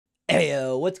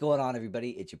Heyo, what's going on,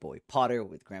 everybody? It's your boy Potter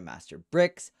with Grandmaster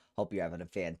Bricks. Hope you're having a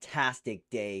fantastic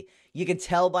day. You can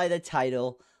tell by the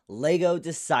title, Lego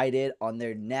decided on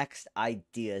their next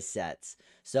idea sets.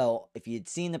 So, if you'd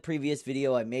seen the previous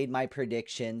video, I made my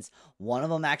predictions. One of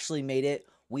them actually made it.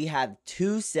 We have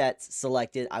 2 sets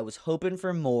selected. I was hoping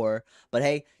for more, but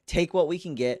hey, take what we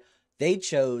can get. They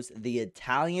chose the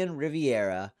Italian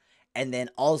Riviera and then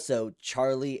also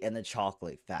Charlie and the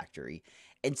Chocolate Factory.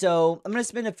 And so I'm going to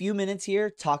spend a few minutes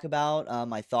here, talk about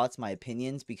my thoughts, my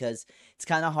opinions, because it's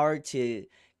kind of hard to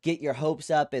get your hopes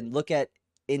up and look at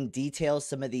in detail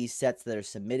some of these sets that are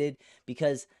submitted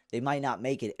because they might not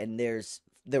make it. And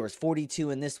there was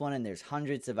 42 in this one, and there's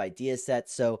hundreds of idea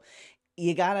sets. So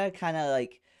you got to kind of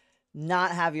like not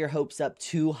have your hopes up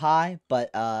too high. But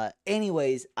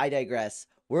anyways, I digress.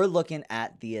 We're looking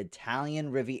at the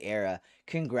Italian Riviera.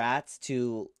 Congrats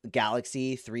to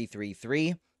Galaxy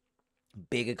 333.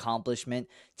 Big accomplishment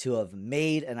to have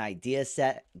made an idea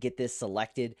set, get this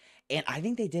selected, and I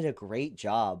think they did a great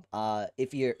job.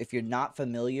 If you're not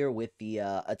familiar with the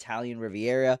Italian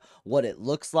Riviera, what it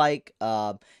looks like,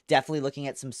 definitely looking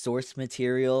at some source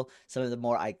material, some of the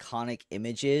more iconic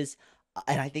images,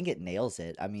 and I think it nails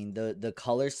it. I mean, the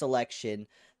color selection,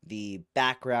 the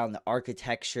background, the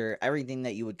architecture, everything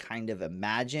that you would kind of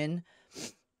imagine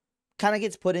kind of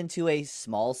gets put into a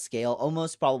small scale,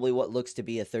 almost probably what looks to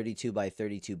be a 32 by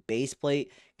 32 base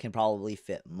plate can probably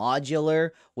fit modular,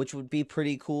 which would be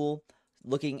pretty cool.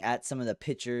 Looking at some of the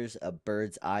pictures, a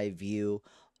bird's eye view,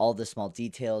 all the small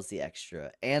details, the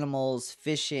extra animals,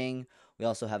 fishing. We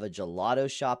also have a gelato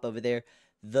shop over there.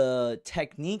 The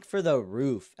technique for the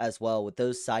roof as well with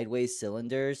those sideways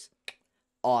cylinders,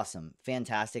 awesome,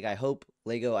 fantastic. I hope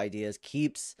Lego Ideas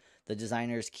keeps the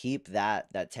designers keep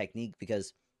that technique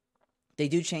because they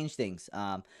do change things.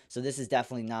 So this is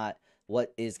definitely not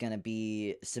what is going to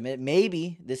be submitted.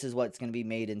 Maybe this is what's going to be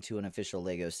made into an official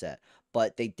Lego set,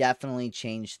 but they definitely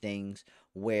change things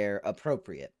where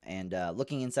appropriate. And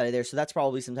looking inside of there, so that's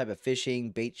probably some type of fishing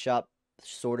bait shop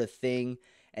sort of thing.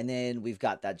 And then we've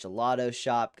got that gelato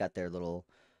shop, got their little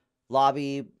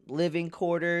lobby living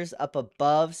quarters up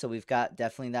above. So we've got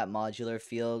definitely that modular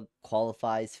feel,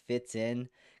 qualifies, fits in.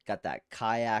 Got that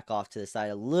kayak off to the side,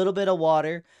 a little bit of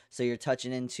water, so you're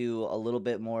touching into a little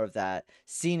bit more of that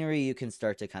scenery. You can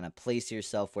start to kind of place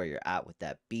yourself where you're at with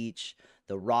that beach.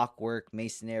 The rock work,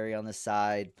 masonry on the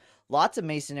side, lots of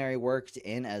masonry worked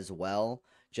in as well.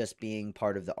 Just being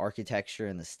part of the architecture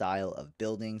and the style of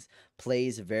buildings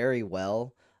plays very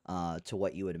well to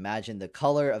what you would imagine. The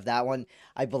color of that one,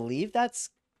 I believe that's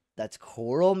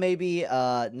coral, maybe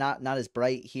not as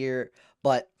bright here,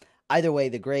 but either way,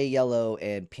 the gray, yellow,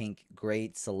 and pink,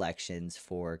 great selections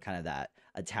for kind of that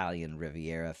Italian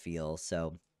Riviera feel.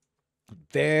 So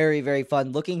very, very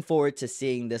fun. Looking forward to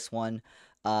seeing this one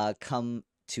come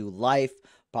to life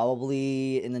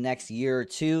probably in the next year or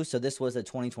two. So this was a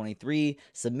 2023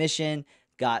 submission,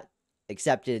 got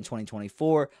accepted in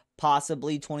 2024,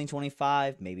 possibly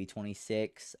 2025, maybe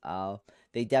 26.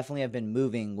 They definitely have been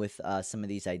moving with some of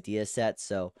these idea sets,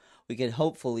 so we could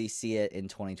hopefully see it in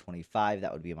 2025.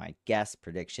 That would be my guess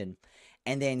prediction.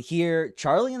 And then here,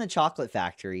 Charlie and the Chocolate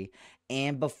Factory.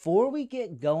 And before we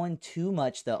get going too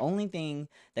much, the only thing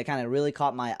that kind of really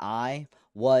caught my eye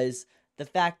was the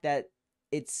fact that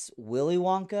it's Willy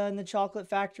Wonka and the Chocolate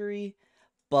Factory,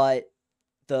 but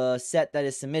the set that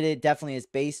is submitted definitely is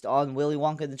based on Willy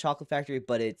Wonka and the Chocolate Factory,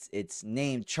 but it's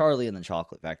named Charlie and the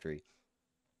Chocolate Factory.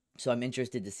 So I'm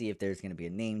interested to see if there's going to be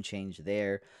a name change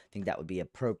there. I think that would be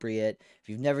appropriate. If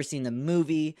you've never seen the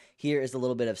movie, here is a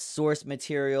little bit of source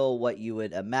material, what you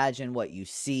would imagine, what you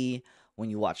see when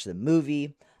you watch the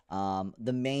movie.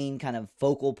 The main kind of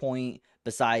focal point,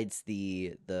 besides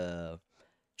the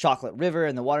chocolate river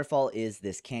and the waterfall, is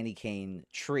this candy cane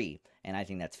tree, and I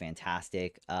think that's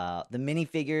fantastic. The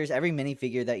minifigures, every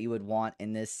minifigure that you would want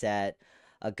in this set,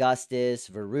 Augustus,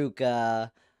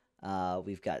 Veruca,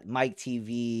 we've got Mike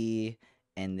TV,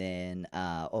 and then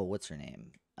oh, what's her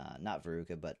name? Not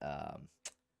Veruca, but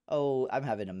oh, I'm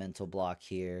having a mental block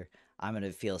here. I'm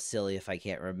gonna feel silly if I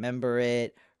can't remember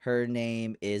it. Her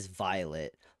name is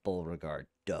Violet Beauregard.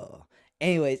 Duh.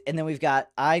 Anyways, and then we've got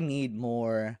I need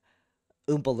more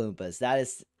Oompa Loompas. That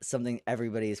is something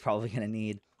everybody is probably gonna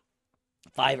need.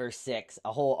 5 or 6,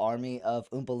 a whole army of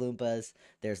Oompa Loompas.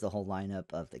 There's the whole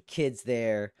lineup of the kids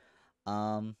there.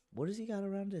 What does he got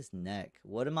around his neck?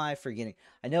 What am I forgetting?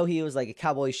 I know he was like a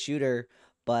cowboy shooter,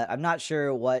 but I'm not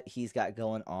sure what he's got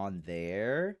going on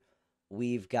there.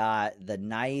 We've got the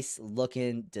nice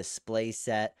looking display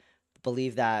set.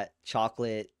 Believe that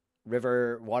Chocolate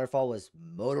River waterfall was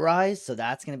motorized, so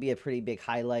that's going to be a pretty big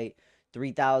highlight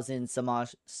 3,000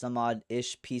 some odd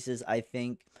ish pieces, I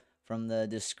think, from the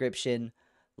description.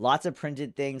 Lots of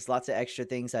printed things, lots of extra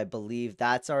things. I believe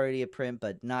that's already a print,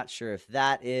 but not sure if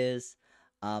that is.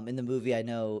 In the movie, I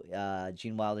know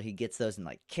Gene Wilder, he gets those and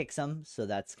like kicks them, so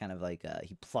that's kind of like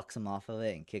he plucks them off of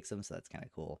it and kicks them, so that's kind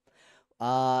of cool.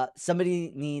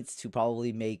 Somebody needs to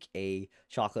probably make a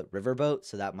chocolate riverboat,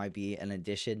 so that might be an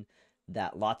addition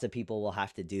that lots of people will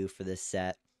have to do for this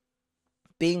set.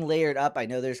 Being layered up, I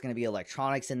know there's going to be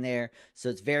electronics in there, so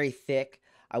it's very thick.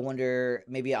 I wonder,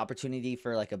 maybe an opportunity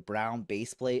for like a brown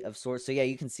base plate of sorts. So yeah,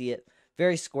 you can see it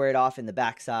very squared off in the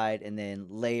backside and then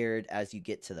layered as you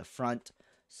get to the front.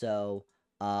 So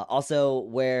also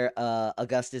where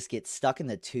Augustus gets stuck in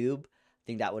the tube, I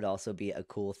think that would also be a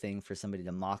cool thing for somebody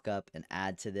to mock up and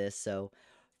add to this. So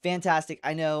fantastic.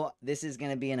 I know this is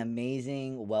going to be an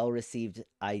amazing, well-received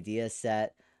idea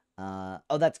set.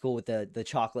 Oh, that's cool with the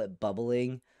chocolate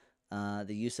bubbling.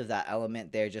 The use of that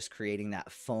element there, just creating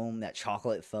that foam, that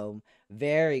chocolate foam.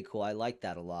 Very cool. I like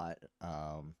that a lot.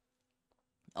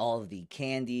 All of the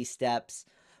candy steps.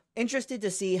 Interested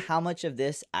to see how much of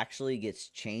this actually gets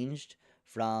changed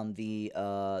from the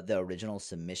original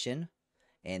submission.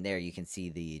 And there you can see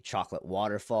the chocolate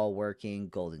waterfall working.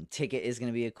 Golden ticket is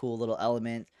going to be a cool little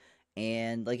element.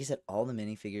 And like I said, all the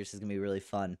minifigures is going to be really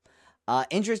fun.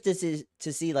 Interested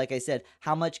to see, like I said,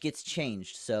 how much gets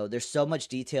changed. So there's so much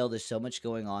detail. There's so much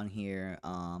going on here.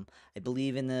 I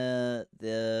believe in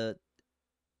the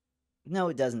no,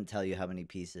 it doesn't tell you how many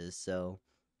pieces. So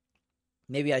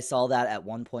maybe I saw that at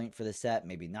one point for the set.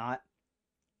 Maybe not.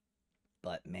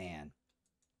 But man,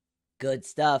 good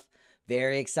stuff.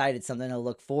 Very excited. Something to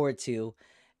look forward to.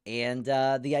 And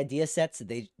the idea sets,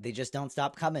 they just don't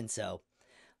stop coming. So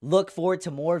look forward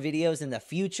to more videos in the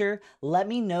future. Let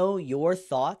me know your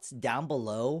thoughts down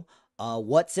below.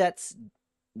 What sets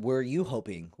were you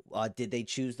hoping? Did they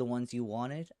choose the ones you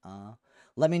wanted?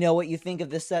 Let me know what you think of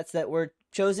the sets that were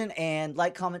chosen. And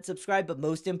like, comment, subscribe. But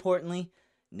most importantly,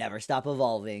 never stop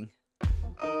evolving.